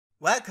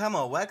Welcome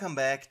or welcome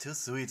back to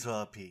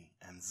Pewdiepie.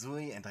 I'm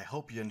Zui and I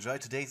hope you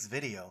enjoyed today's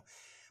video.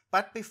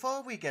 But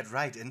before we get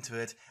right into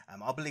it,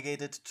 I'm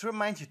obligated to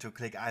remind you to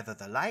click either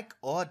the like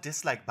or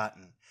dislike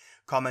button,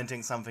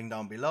 commenting something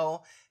down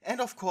below,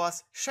 and of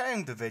course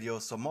sharing the video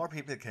so more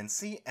people can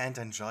see and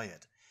enjoy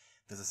it.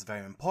 This is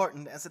very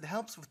important as it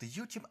helps with the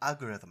YouTube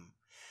algorithm.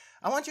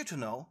 I want you to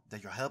know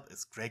that your help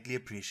is greatly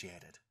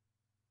appreciated.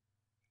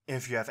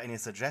 If you have any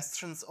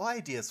suggestions or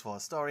ideas for a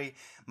story,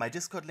 my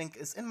Discord link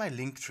is in my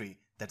link tree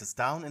that is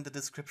down in the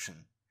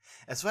description,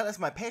 as well as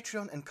my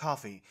Patreon and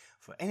Ko-fi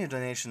for any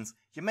donations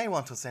you may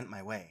want to send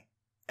my way.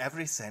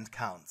 Every cent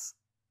counts.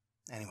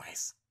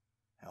 Anyways,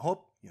 I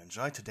hope you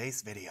enjoyed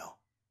today's video.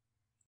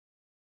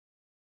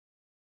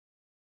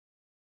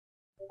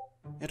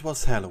 It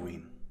was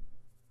Halloween,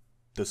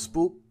 the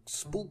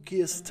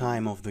spookiest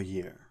time of the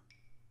year.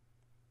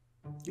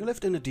 You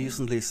lived in a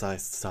decently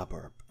sized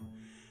suburb,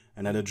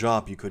 and had a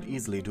job you could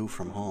easily do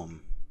from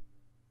home.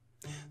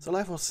 So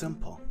life was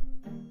simple.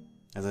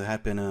 As it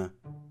had been a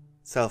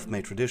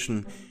self-made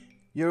tradition,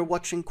 you're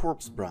watching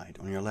Corpse Bride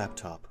on your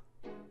laptop,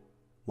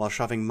 while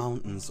shoving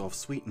mountains of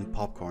sweetened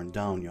popcorn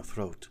down your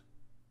throat.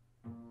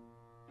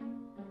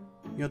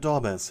 Your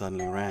doorbell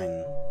suddenly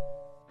rang.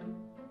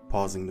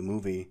 Pausing the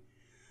movie,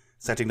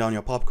 setting down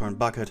your popcorn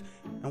bucket,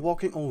 and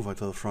walking over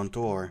to the front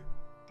door,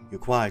 you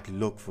quietly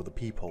look for the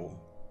peephole.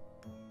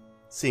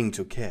 Seeing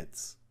two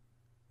kids,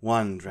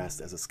 one dressed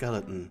as a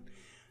skeleton,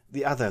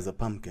 the other as a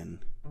pumpkin.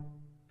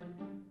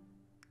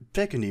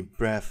 Taking a deep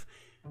breath,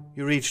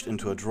 you reached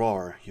into a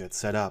drawer you had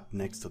set up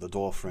next to the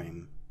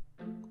doorframe,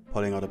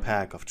 pulling out a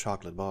pack of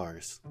chocolate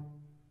bars.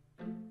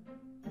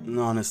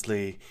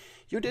 Honestly,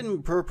 you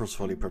didn't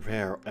purposefully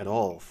prepare at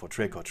all for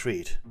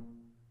trick-or-treat.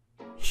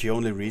 You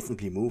only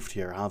recently moved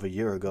here half a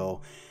year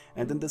ago,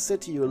 and in the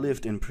city you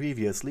lived in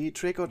previously,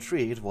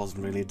 trick-or-treat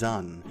wasn't really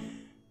done,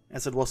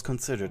 as it was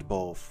considered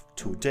both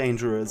too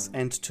dangerous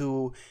and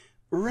too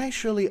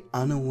racially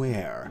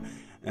unaware,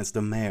 as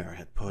the mayor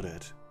had put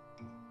it.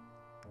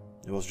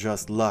 It was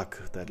just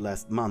luck that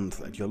last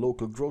month at your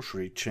local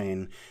grocery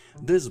chain,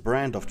 this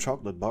brand of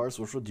chocolate bars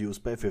was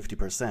reduced by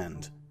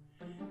 50%,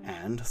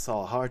 and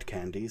saw hard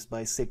candies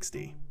by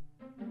 60%.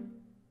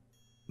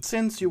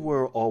 Since you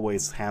were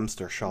always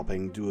hamster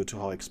shopping due to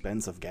how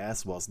expensive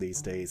gas was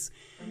these days,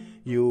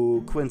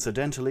 you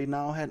coincidentally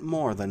now had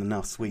more than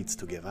enough sweets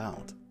to give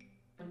out.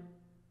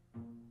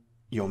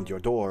 You opened your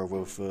door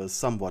with a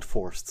somewhat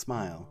forced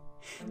smile.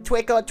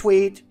 "Trick or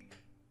treat!"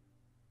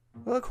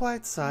 With a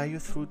quiet sigh, you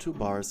threw 2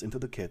 bars into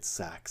the kids'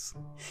 sacks.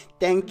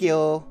 "Thank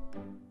you!"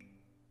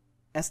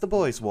 As the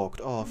boys walked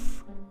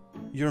off,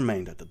 you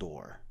remained at the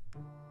door.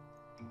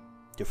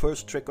 Your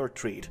first trick or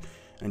treat,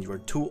 and you were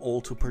too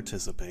old to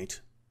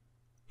participate.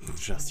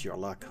 Just your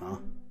luck, huh?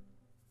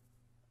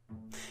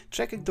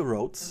 Checking the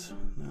roads,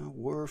 there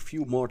were a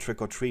few more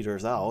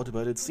trick-or-treaters out,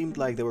 but it seemed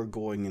like they were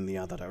going in the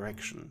other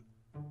direction.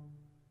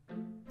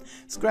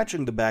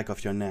 Scratching the back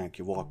of your neck,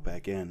 you walked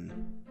back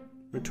in,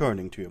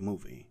 returning to your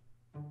movie.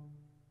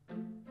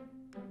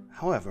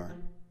 However,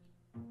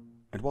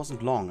 it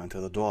wasn't long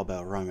until the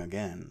doorbell rang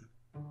again.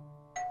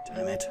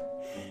 Damn it.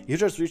 You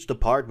just reached the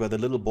part where the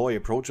little boy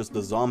approaches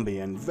the zombie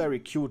and very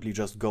cutely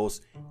just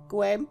goes,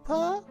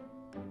 "Grandpa?"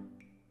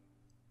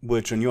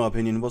 Which, in your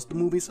opinion, was the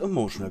movie's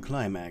emotional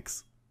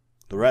climax.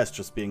 The rest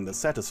just being the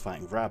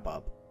satisfying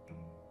wrap-up.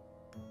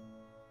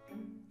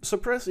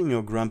 Suppressing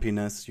your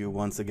grumpiness, you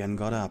once again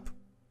got up.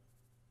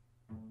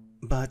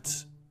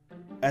 But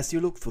as you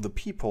looked through the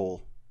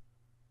peephole,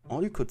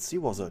 all you could see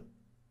was a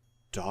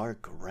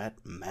dark red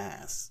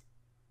mass.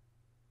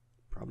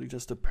 Probably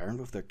just a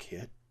parent with their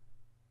kid.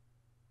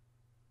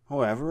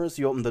 However, as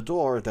you opened the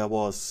door, there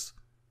was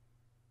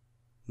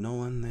no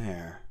one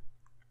there.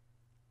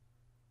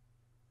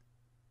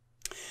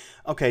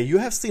 Okay, you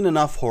have seen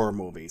enough horror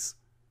movies.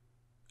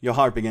 Your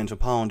heart began to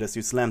pound as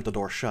you slammed the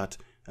door shut,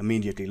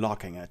 immediately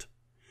locking it,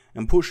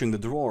 and pushing the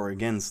drawer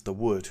against the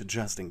wood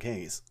just in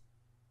case.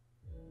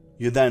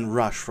 You then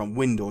rushed from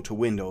window to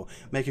window,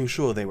 making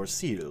sure they were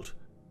sealed,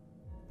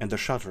 and the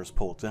shutters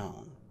pulled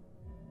down.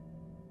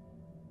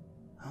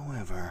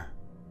 However,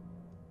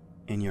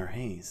 in your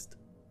haste,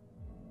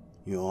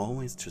 you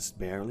always just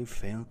barely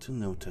failed to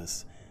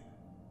notice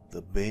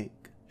the big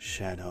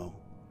shadow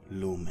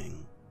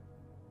looming,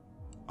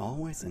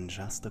 always in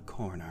just a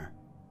corner.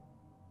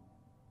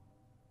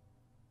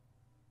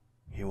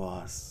 He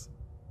was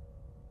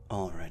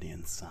already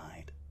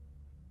inside.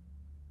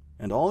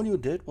 And all you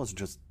did was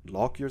just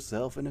lock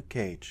yourself in a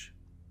cage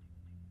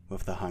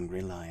with the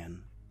hungry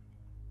lion.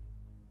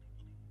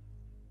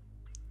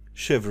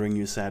 Shivering,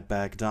 you sat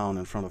back down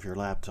in front of your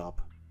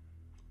laptop,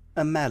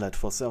 a mallet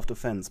for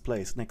self-defense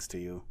placed next to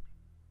you.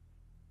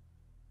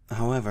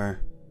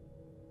 However,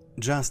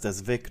 just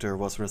as Victor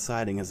was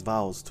reciting his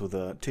vows to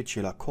the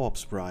titular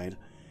Corpse Bride,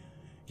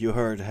 you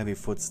heard heavy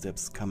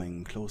footsteps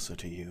coming closer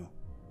to you.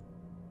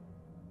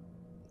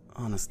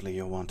 Honestly,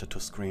 you wanted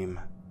to scream.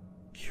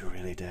 You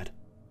really did.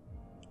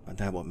 But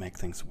that would make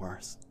things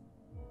worse.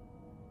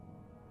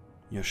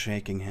 Your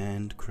shaking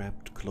hand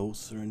crept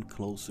closer and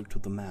closer to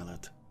the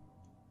mallet.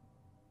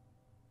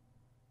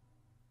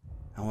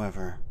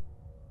 However,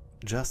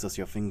 just as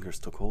your fingers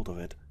took hold of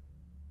it,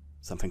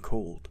 something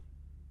cold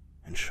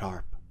and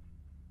sharp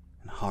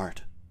and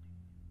hard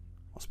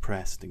was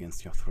pressed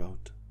against your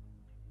throat.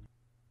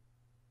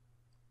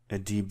 A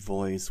deep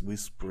voice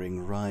whispering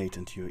right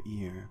into your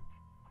ear.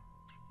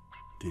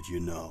 Did you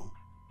know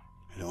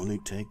it only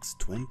takes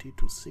 20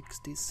 to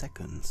 60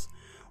 seconds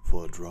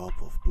for a drop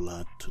of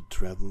blood to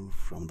travel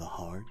from the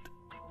heart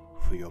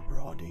through your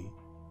body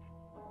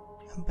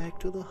and back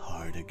to the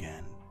heart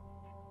again?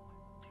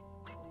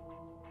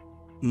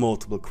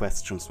 Multiple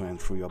questions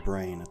went through your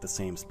brain at the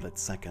same split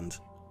second.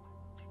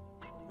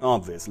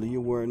 Obviously, you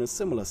were in a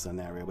similar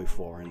scenario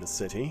before in the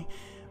city,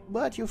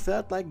 but you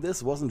felt like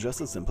this wasn't just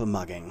a simple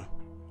mugging.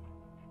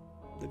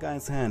 The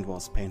guy's hand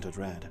was painted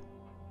red,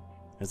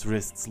 his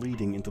wrists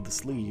leading into the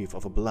sleeve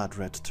of a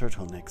blood-red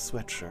turtleneck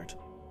sweatshirt.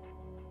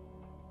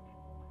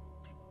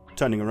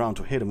 Turning around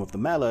to hit him with the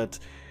mallet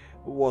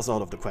was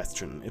out of the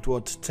question. It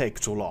would take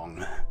too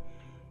long.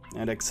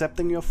 And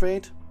accepting your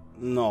fate?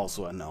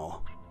 Also a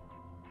no.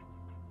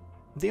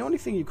 The only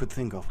thing you could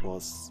think of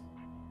was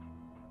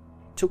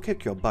to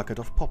kick your bucket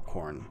of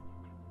popcorn.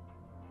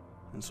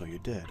 And so you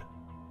did.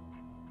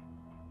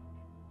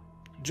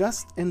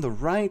 Just in the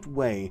right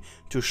way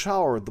to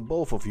shower the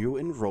both of you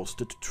in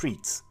roasted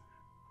treats.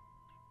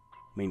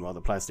 Meanwhile,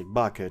 the plastic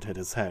bucket hit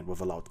his head with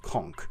a loud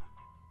conk.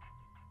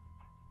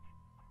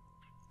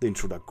 The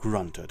intruder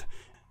grunted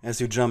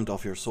as you jumped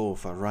off your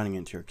sofa, running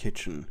into your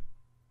kitchen,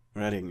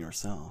 readying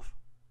yourself.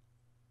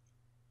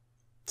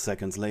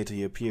 Seconds later,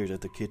 he appeared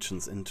at the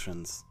kitchen's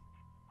entrance.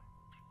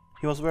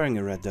 He was wearing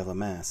a red devil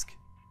mask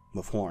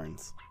with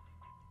horns.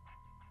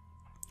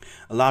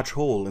 A large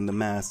hole in the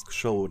mask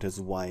showed his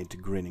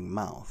wide, grinning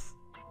mouth.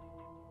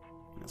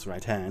 In his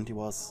right hand, he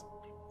was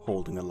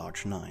holding a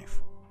large knife.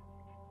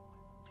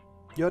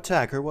 Your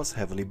attacker was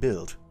heavily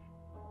built.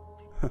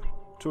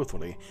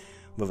 Truthfully,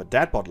 with a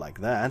deadbot like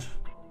that,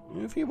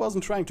 if he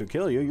wasn't trying to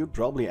kill you, you'd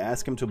probably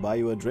ask him to buy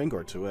you a drink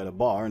or two at a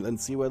bar and then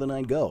see where the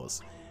night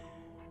goes.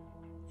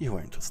 You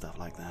were into stuff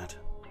like that.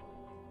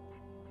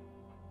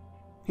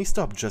 He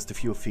stopped just a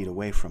few feet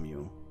away from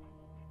you.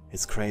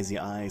 His crazy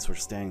eyes were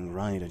staring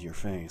right at your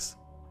face.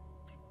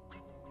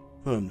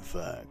 Fun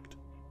fact,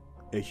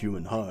 a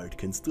human heart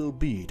can still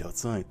beat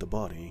outside the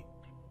body.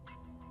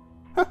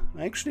 Huh,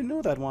 I actually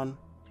knew that one,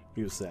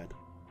 you said.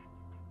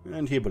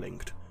 And he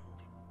blinked,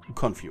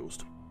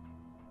 confused,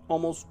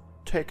 almost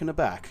taken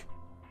aback.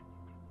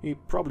 He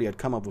probably had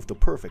come up with the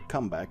perfect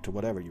comeback to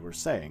whatever you were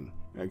saying,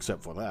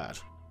 except for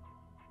that.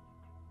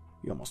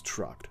 He almost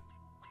shrugged.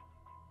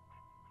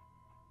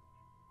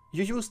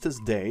 You used his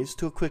daze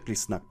to quickly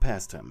snuck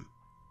past him.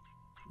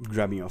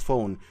 Grabbing your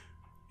phone,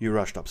 you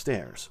rushed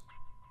upstairs.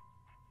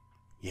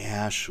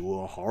 Yeah,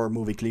 sure, horror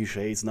movie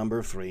cliches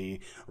number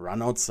 3.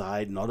 Run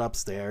outside, not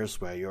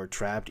upstairs, where you're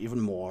trapped even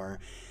more.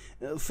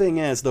 Thing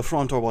is, the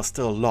front door was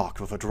still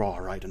locked with a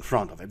drawer right in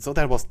front of it, so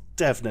that was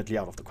definitely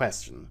out of the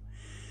question.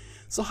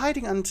 So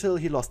hiding until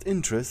he lost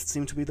interest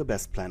seemed to be the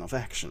best plan of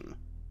action.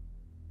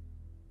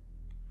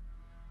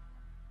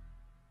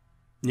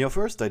 Your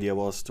first idea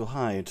was to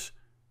hide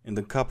in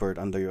the cupboard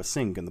under your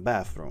sink in the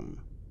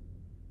bathroom.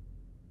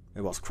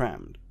 It was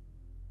crammed,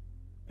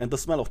 and the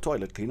smell of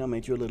toilet cleaner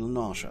made you a little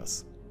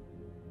nauseous.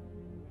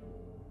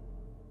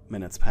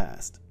 Minutes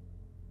passed,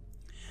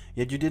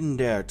 yet you didn't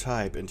dare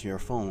type into your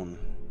phone.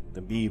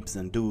 The beeps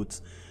and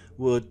doots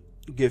would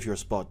give your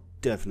spot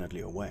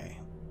definitely away.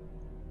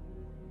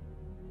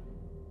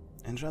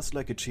 And just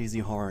like a cheesy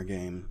horror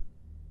game,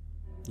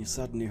 you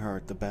suddenly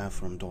heard the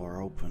bathroom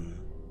door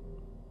open.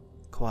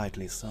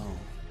 Quietly so.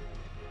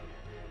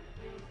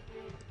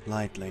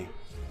 Lightly,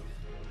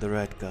 the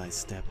red guy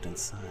stepped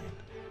inside.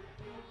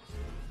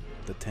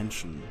 The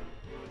tension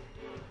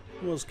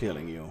was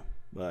killing you,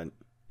 but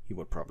he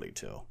would probably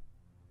too.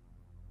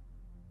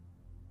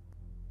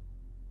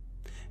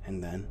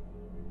 And then,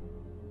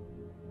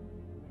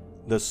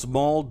 the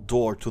small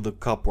door to the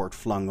cupboard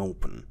flung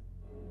open.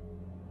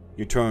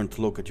 You turned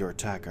to look at your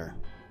attacker,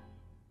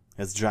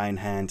 his giant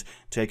hand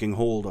taking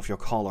hold of your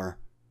collar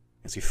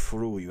as he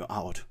threw you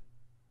out.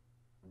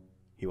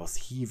 He was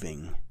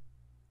heaving,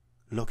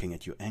 looking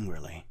at you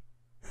angrily.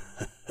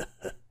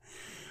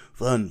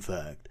 Fun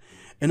fact,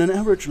 in an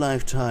average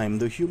lifetime,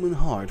 the human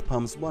heart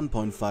pumps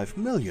 1.5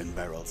 million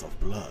barrels of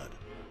blood.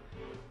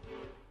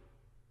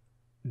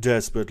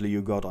 Desperately,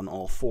 you got on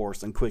all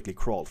fours and quickly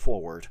crawled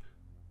forward.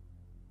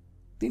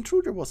 The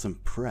intruder was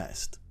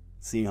impressed,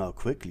 seeing how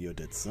quickly you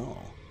did so.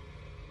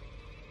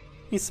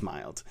 He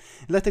smiled,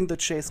 letting the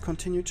chase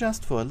continue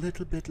just for a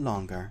little bit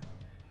longer.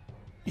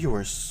 You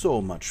were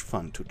so much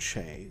fun to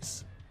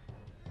chase.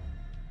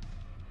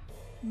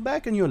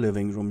 Back in your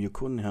living room, you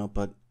couldn't help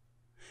but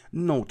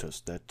notice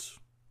that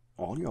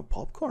all your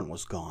popcorn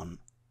was gone.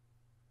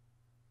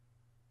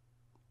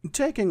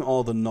 Taking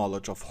all the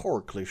knowledge of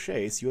horror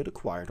cliches you had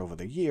acquired over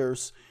the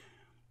years,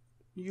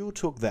 you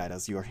took that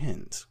as your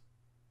hint.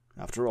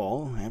 After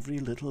all, every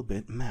little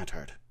bit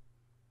mattered.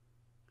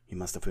 You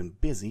must have been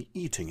busy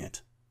eating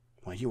it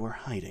while you were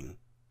hiding.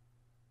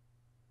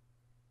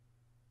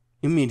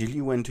 Immediately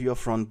you went to your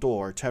front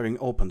door, tearing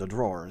open the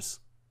drawers.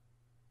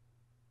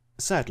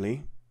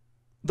 Sadly,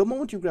 the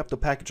moment you grabbed the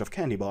package of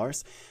candy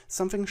bars,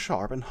 something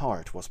sharp and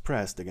hard was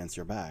pressed against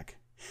your back.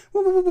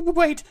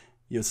 "Wait!"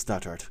 you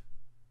stuttered,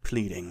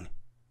 pleading,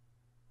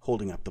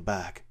 holding up the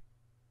bag.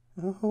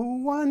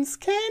 "Who wants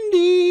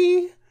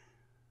candy?"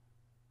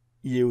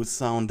 You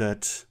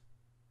sounded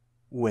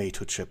way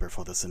too chipper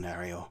for the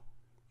scenario,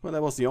 but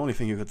that was the only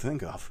thing you could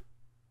think of.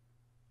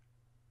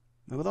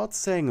 Without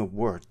saying a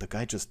word, the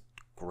guy just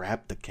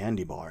grabbed the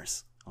candy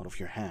bars out of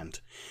your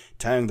hand,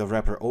 tearing the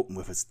wrapper open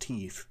with his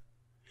teeth,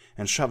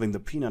 and shoving the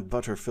peanut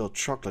butter-filled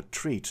chocolate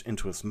treat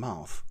into his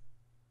mouth.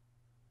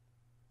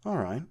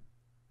 Alright,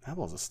 that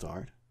was a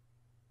start.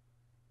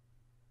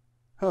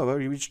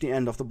 However, he reached the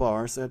end of the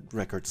bars at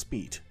record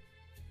speed.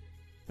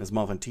 His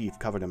mouth and teeth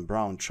covered in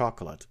brown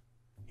chocolate,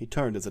 he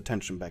turned his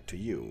attention back to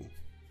you.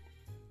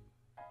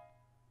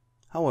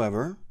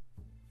 However,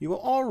 you were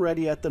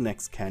already at the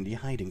next candy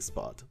hiding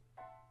spot.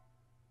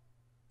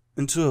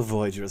 And to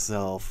avoid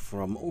yourself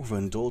from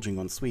overindulging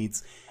on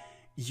sweets,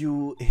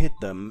 you hid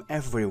them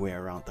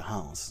everywhere around the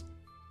house.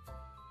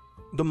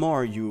 The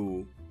more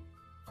you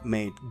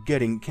made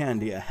getting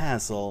candy a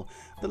hassle,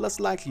 the less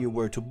likely you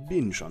were to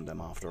binge on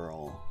them after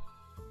all.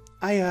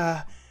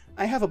 I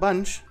have a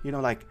bunch, you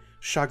know, like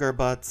sugar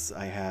butts,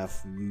 I have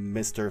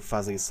Mr.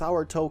 Fuzzy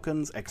Sour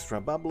tokens,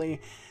 extra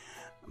bubbly.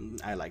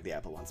 I like the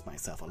apple ones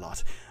myself a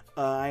lot.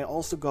 I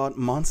also got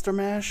Monster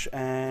Mash,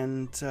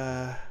 and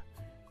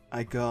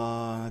I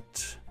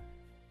got...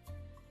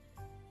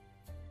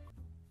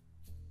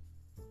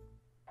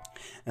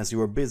 As you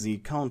were busy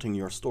counting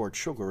your stored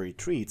sugary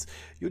treats,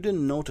 you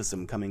didn't notice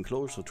him coming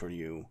closer to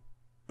you.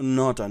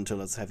 Not until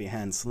his heavy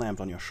hand slammed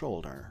on your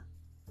shoulder.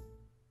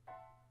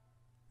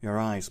 Your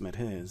eyes met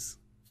his.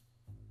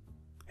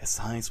 His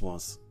size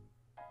was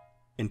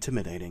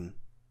intimidating.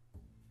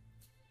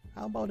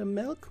 "How about a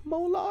milk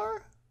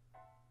molar?"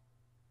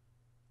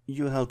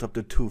 You held up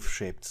the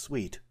tooth-shaped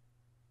sweet.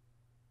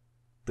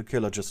 The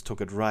killer just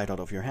took it right out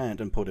of your hand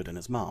and put it in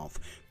his mouth,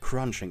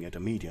 crunching it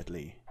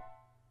immediately.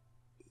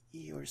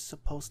 "You're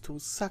supposed to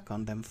suck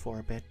on them for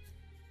a bit.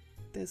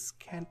 This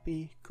can't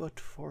be good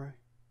for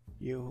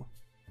you."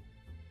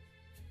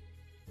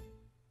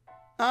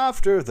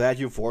 After that,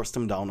 you forced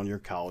him down on your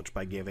couch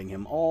by giving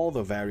him all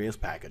the various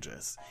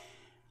packages.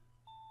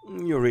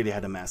 You really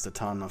had amassed a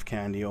ton of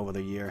candy over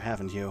the year,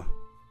 haven't you?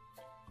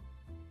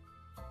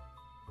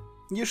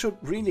 You should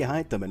really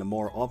hide them in a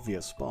more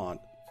obvious spot.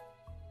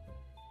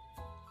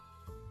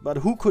 But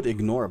who could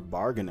ignore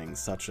bargaining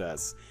such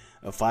as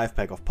a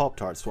 5-pack of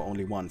Pop-Tarts for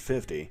only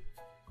 $1.50?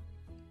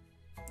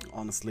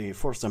 Honestly,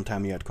 for some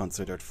time you had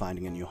considered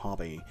finding a new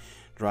hobby.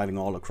 Driving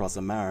all across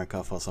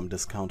America for some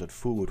discounted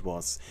food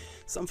was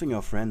something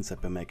your friends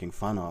had been making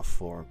fun of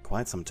for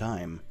quite some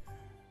time.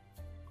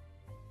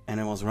 And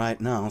it was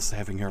right now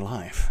saving your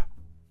life.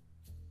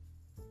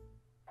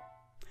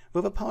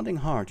 With a pounding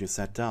heart, you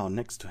sat down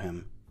next to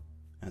him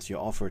as you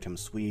offered him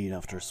sweet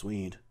after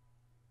sweet.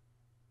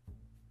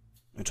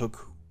 It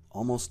took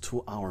almost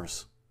 2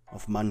 hours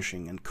of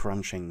munching and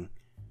crunching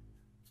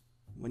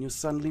when you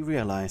suddenly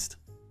realized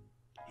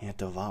he had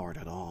devoured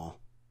it all.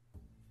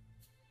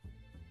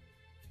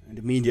 And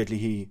immediately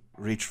he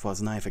reached for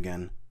his knife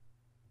again.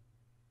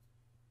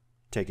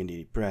 Taking a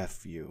deep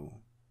breath,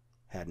 you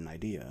had an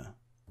idea.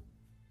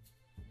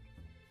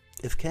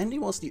 If candy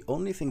was the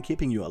only thing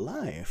keeping you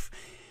alive,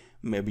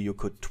 maybe you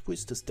could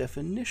twist his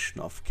definition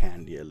of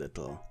candy a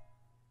little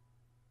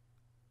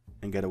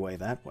and get away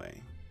that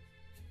way.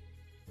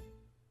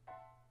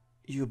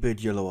 You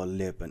bit your lower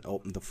lip and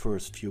opened the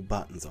first few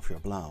buttons of your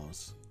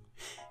blouse.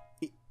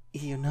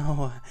 You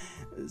know,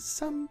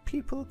 some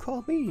people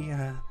call me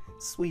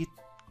sweet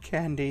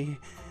candy.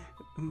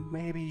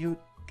 Maybe you'd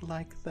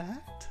like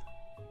that?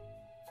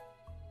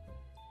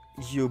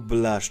 You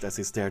blushed as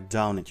he stared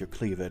down at your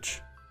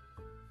cleavage.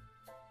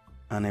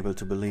 Unable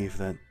to believe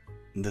that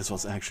this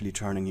was actually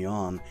turning you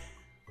on,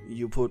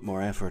 you put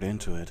more effort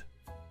into it.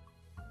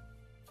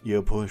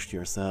 You pushed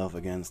yourself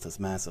against his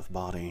massive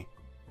body,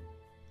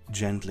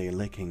 gently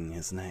licking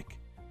his neck.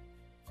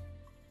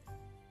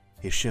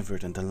 He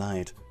shivered in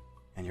delight,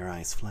 and your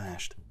eyes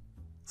flashed,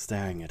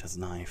 staring at his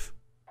knife.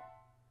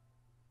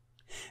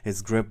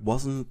 His grip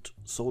wasn't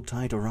so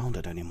tight around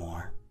it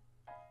anymore.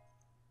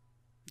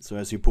 So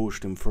as you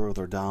pushed him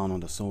further down on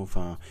the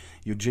sofa,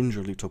 you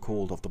gingerly took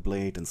hold of the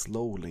blade and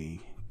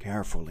slowly,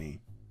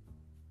 carefully,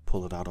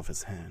 pulled it out of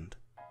his hand.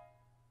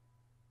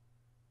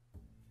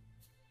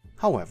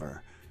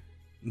 However,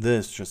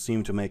 this just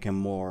seemed to make him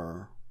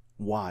more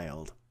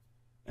wild,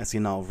 as he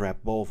now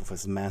wrapped both of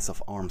his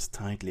massive arms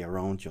tightly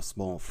around your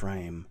small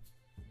frame.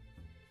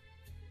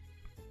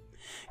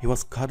 He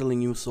was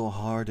cuddling you so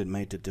hard it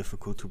made it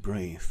difficult to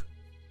breathe,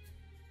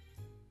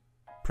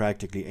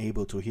 practically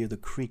able to hear the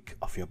creak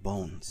of your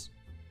bones.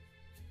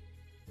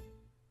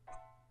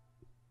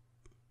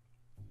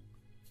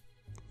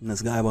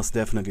 This guy was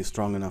definitely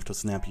strong enough to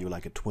snap you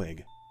like a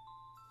twig.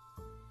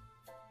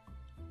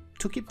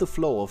 To keep the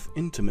flow of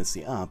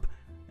intimacy up,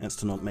 as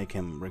to not make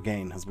him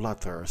regain his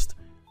bloodthirst,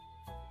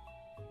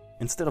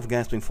 instead of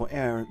gasping for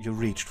air, you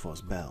reached for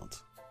his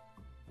belt.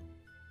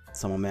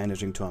 someone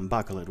managing to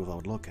unbuckle it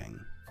without looking.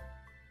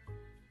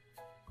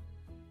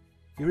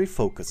 He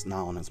refocused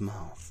now on his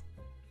mouth.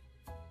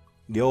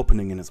 The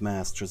opening in his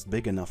mask just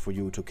big enough for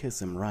you to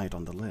kiss him right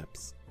on the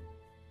lips.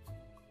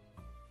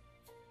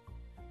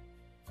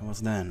 It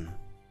was then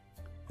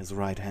his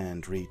right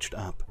hand reached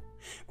up,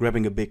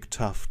 grabbing a big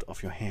tuft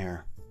of your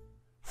hair,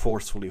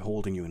 forcefully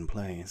holding you in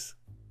place,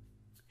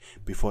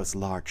 before his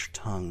large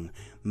tongue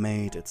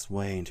made its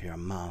way into your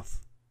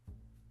mouth.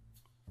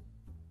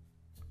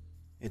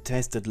 It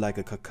tasted like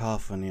a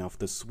cacophony of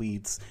the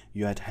sweets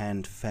you had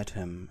hand-fed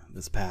him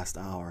this past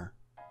hour.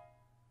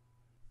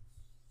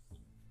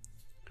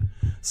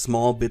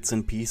 Small bits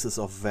and pieces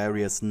of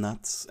various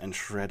nuts and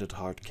shredded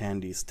hard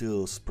candy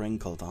still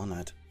sprinkled on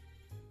it.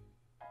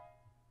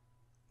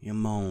 You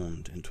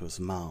moaned into his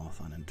mouth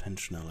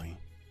unintentionally,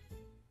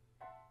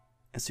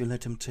 as you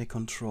let him take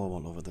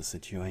control over the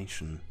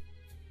situation.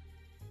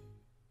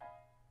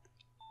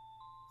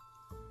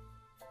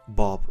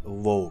 Bob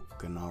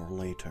awoke an hour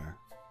later,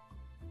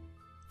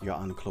 your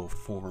unclothed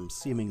form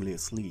seemingly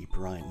asleep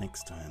right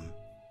next to him.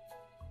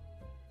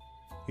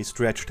 He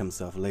stretched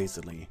himself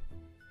lazily,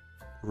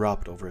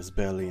 rubbed over his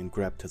belly and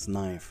grabbed his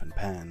knife and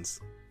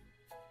pants.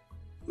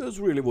 This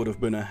really would have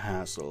been a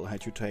hassle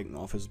had you taken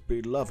off his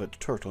beloved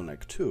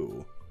turtleneck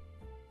too.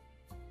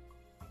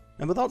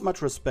 And without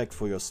much respect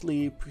for your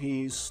sleep,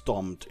 he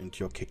stomped into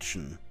your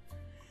kitchen,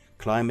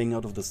 climbing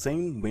out of the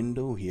same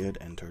window he had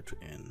entered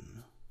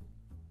in.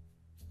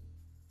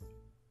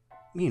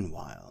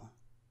 Meanwhile,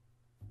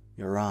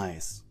 your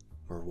eyes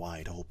were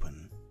wide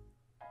open.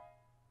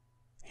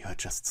 You had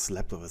just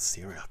slept with a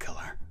serial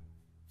killer.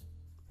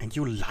 And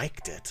you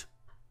liked it.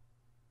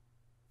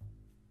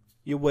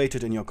 You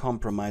waited in your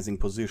compromising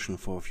position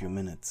for a few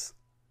minutes,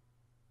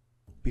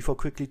 before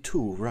quickly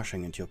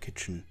rushing into your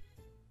kitchen,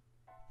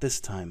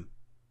 this time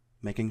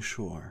making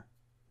sure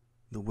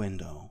the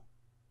window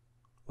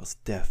was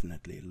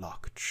definitely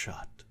locked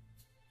shut.